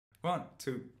1,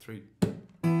 2, 3.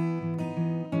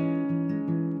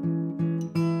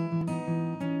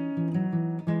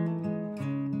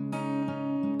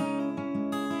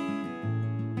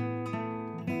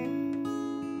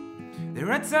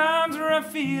 There are times where I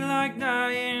feel like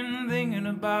dying, thinking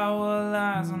about what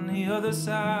lies on the other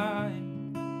side.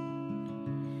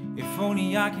 If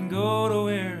only I can go to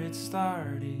where it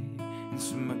started and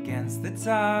swim against the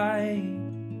tide.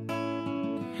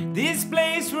 This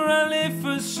place where I lived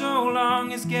for so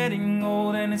long is getting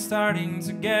old and it's starting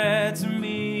to get to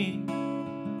me.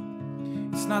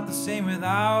 It's not the same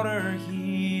without her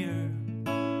here.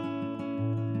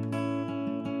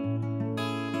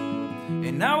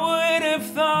 And I would have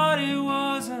thought it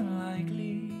was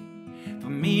unlikely for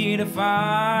me to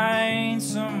find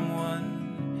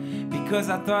someone, because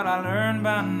I thought I learned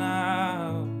by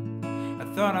now. I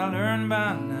thought I learned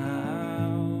by now.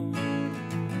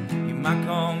 You might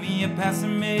call me a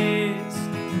pessimist,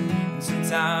 and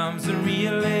sometimes a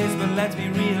realist, but let's be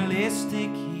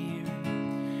realistic here.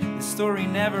 The story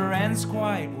never ends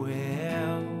quite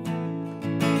well.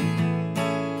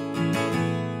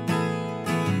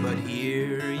 But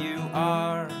here you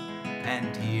are,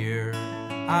 and here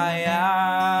I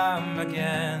am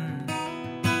again.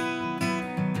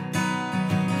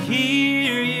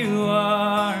 Here you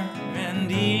are,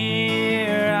 and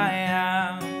here I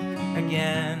am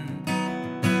again.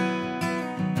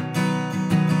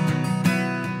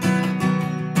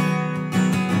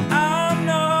 I'm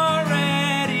not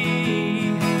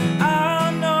ready,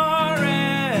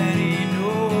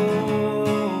 no,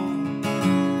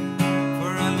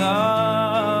 for a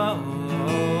love.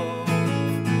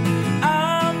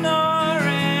 I'm not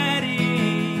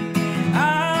ready,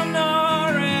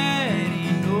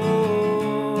 no,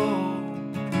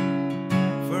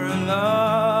 for a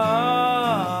love.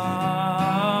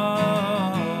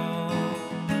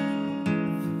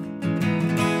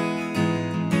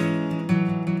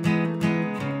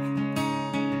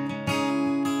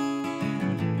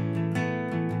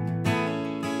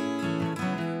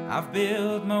 I've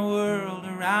built my world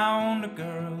around a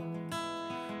girl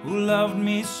who loved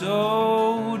me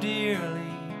so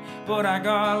dearly, but I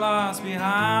got lost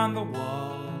behind the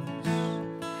walls.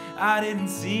 I didn't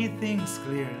see things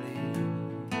clearly.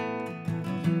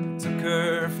 Took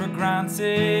her for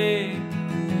granted.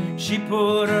 She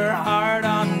put her heart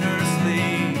on her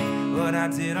sleeve, but I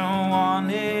didn't want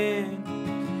it,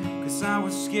 'cause I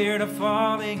was scared of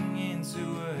falling into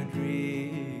a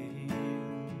dream.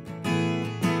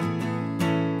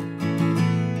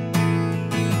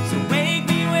 So wake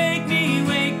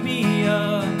me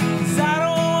up, 'cause I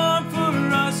don't want for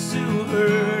us to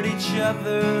hurt each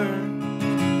other.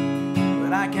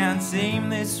 But I can't tame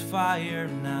this fire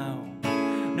now.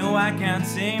 No, I can't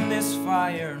tame this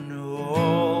fire,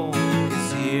 no.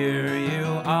 'Cause here you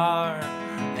are,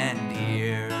 and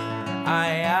here I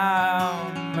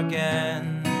am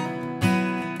again.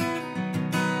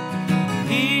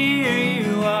 Here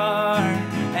you are,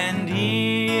 and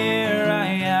here I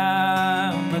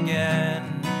am again.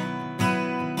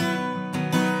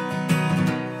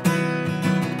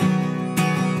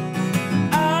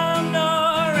 I'm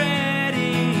not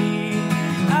ready,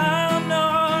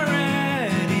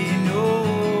 no,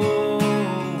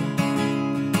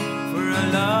 for a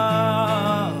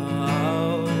love.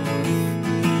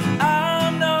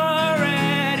 I'm not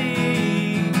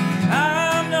ready,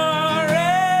 no,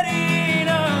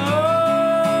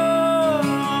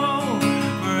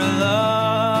 for a love.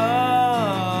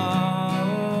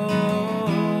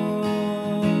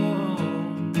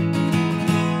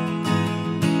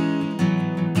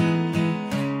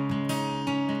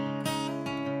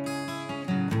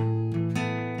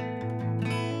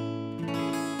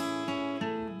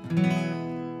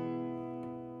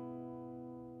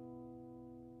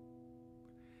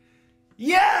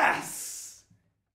 Yes!